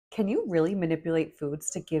Can you really manipulate foods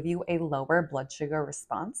to give you a lower blood sugar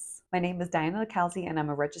response? My name is Diana Calzi, and I'm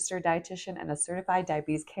a registered dietitian and a certified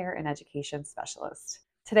diabetes care and education specialist.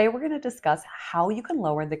 Today, we're going to discuss how you can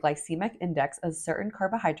lower the glycemic index of certain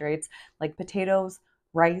carbohydrates like potatoes,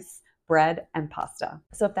 rice, bread, and pasta.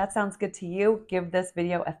 So if that sounds good to you, give this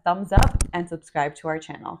video a thumbs up and subscribe to our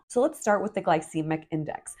channel. So let's start with the glycemic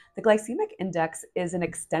index. The glycemic index is an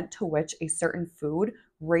extent to which a certain food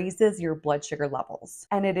raises your blood sugar levels.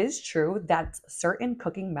 And it is true that certain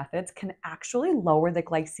cooking methods can actually lower the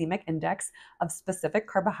glycemic index of specific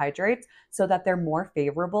carbohydrates so that they're more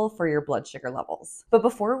favorable for your blood sugar levels. But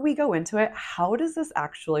before we go into it, how does this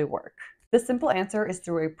actually work? The simple answer is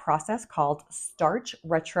through a process called starch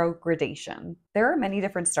retrogradation. There are many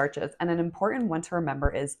different starches, and an important one to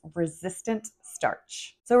remember is resistant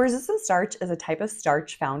starch. So resistant starch is a type of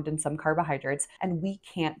starch found in some carbohydrates, and we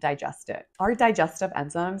can't digest it. Our digestive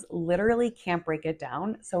enzymes literally can't break it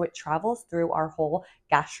down, so it travels through our whole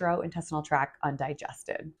gastrointestinal tract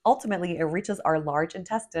undigested. Ultimately, it reaches our large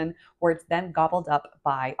intestine, where it's then gobbled up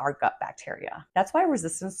by our gut bacteria. That's why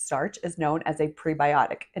resistant starch is known as a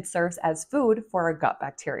prebiotic. It serves as food for our gut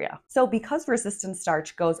bacteria. So because resistant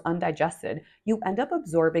starch goes undigested, you end up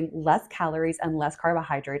absorbing less calories and less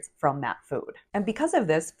carbohydrates from that food. And because of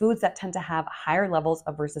this, foods that tend to have higher levels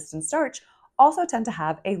of resistant starch also tend to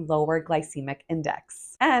have a lower glycemic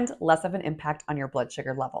index and less of an impact on your blood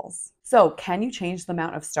sugar levels. So can you change the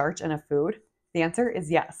amount of starch in a food? The answer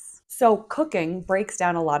is yes. So cooking breaks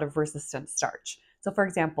down a lot of resistant starch. So for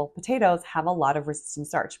example, potatoes have a lot of resistant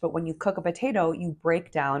starch, but when you cook a potato, you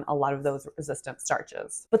break down a lot of those resistant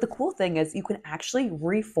starches. But the cool thing is you can actually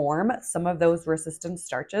reform some of those resistant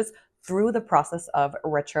starches through the process of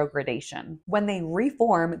retrogradation. When they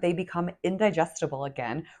reform, they become indigestible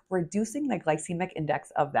again, reducing the glycemic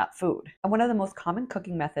index of that food. And one of the most common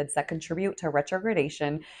cooking methods that contribute to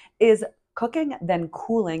retrogradation is cooking, then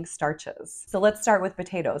cooling starches. So let's start with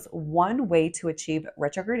potatoes. One way to achieve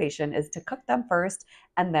retrogradation is to cook them first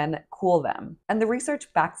and then cool them. And the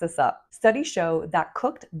research backs this up. Studies show that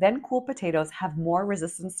cooked, then cooled potatoes have more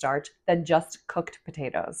resistant starch than just cooked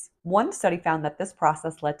potatoes. One study found that this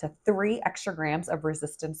process led to 3 extra grams of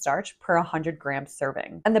resistant starch per 100 grams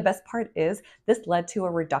serving. And the best part is this led to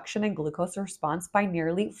a reduction in glucose response by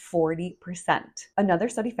nearly 40%. Another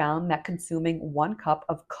study found that consuming 1 cup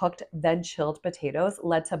of cooked, then chilled potatoes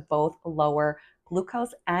led to both lower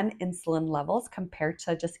glucose and insulin levels compared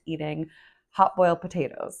to just eating hot boiled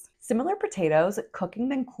potatoes. Similar potatoes, cooking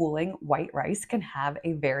then cooling white rice can have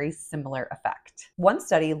a very similar effect. One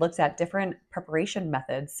study looked at different preparation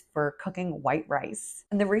methods for cooking white rice,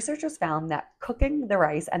 and the researchers found that cooking the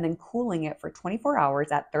rice and then cooling it for 24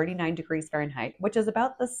 hours at 39 degrees Fahrenheit, which is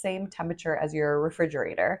about the same temperature as your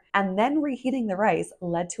refrigerator, and then reheating the rice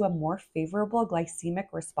led to a more favorable glycemic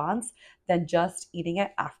response than just eating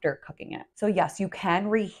it after cooking it. So yes, you can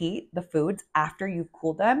reheat the foods after you've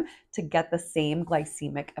cooled them to get the same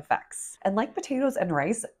glycemic effects. And like potatoes and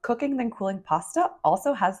rice, cooking then cooling pasta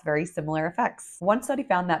also has very similar effects. One study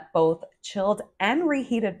found that both chilled and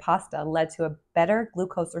reheated pasta led to a better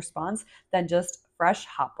glucose response than just fresh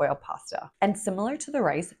hot boiled pasta. And similar to the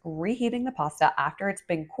rice, reheating the pasta after it's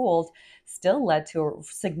been cooled still led to a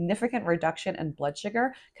significant reduction in blood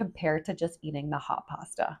sugar compared to just eating the hot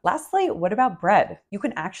pasta. Lastly, what about bread? You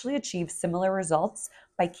can actually achieve similar results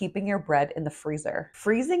by keeping your bread in the freezer.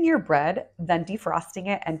 Freezing your bread, then defrosting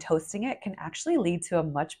it and toasting it can actually lead to a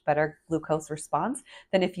much better glucose response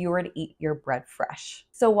than if you were to eat your bread fresh.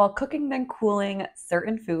 So while cooking then cooling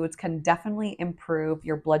certain foods can definitely improve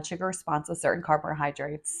your blood sugar response to certain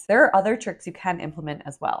carbohydrates, there are other tricks you can implement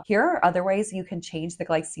as well. Here are other ways you can change the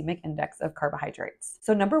glycemic index of carbohydrates.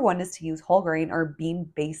 So number 1 is to use whole grain or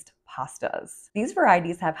bean-based pastas. These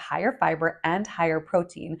varieties have higher fiber and higher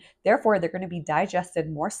protein, therefore they're going to be digested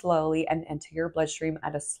more slowly and enter your bloodstream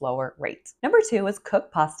at a slower rate. Number 2 is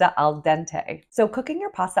cook pasta al dente. So cooking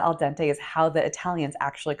your pasta al dente is how the Italians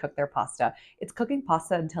actually cook their pasta. It's cooking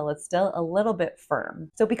pasta until it's still a little bit firm.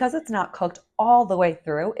 So because it's not cooked all the way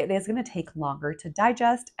through, it is going to take longer to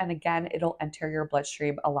digest, and again, it'll enter your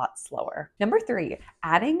bloodstream a lot slower. Number 3,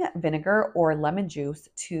 adding vinegar or lemon juice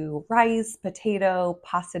to rice, potato,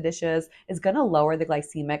 pasta dishes is going to lower the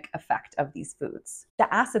glycemic effect of these foods.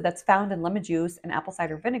 The acid that's found in lemon juice and apple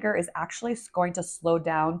cider vinegar is actually going to slow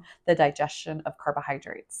down the digestion of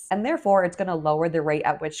carbohydrates, and therefore it's going to lower the rate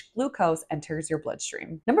at which glucose enters your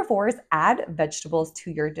bloodstream. Number 4 is add vegetables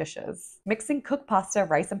to your dishes. Mixing cooked pasta,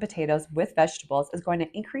 rice, and potatoes with vegetables is going to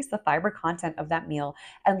increase the fiber content of that meal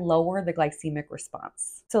and lower the glycemic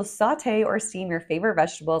response. So saute or steam your favorite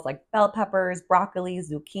vegetables like bell peppers, broccoli,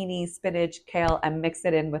 zucchini, spinach, kale, and mix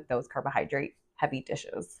it in with those carbohydrate heavy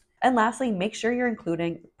dishes. And lastly, make sure you're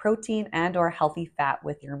including protein and or healthy fat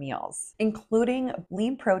with your meals. Including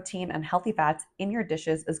lean protein and healthy fats in your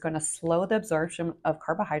dishes is going to slow the absorption of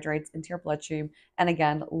carbohydrates into your bloodstream and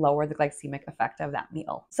again, lower the glycemic effect of that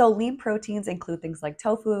meal. So lean proteins include things like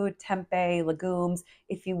tofu, tempeh, legumes.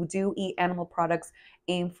 If you do eat animal products,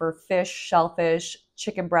 aim for fish, shellfish,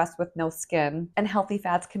 chicken breast with no skin. And healthy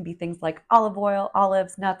fats can be things like olive oil,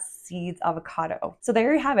 olives, nuts, seeds, avocado. So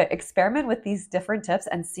there you have it. Experiment with these different tips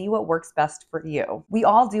and see what works best for you. We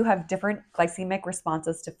all do have different glycemic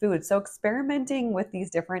responses to food. So experimenting with these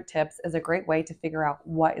different tips is a great way to figure out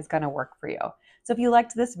what is going to work for you. So if you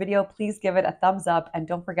liked this video, please give it a thumbs up and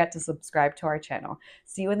don't forget to subscribe to our channel.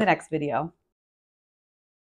 See you in the next video.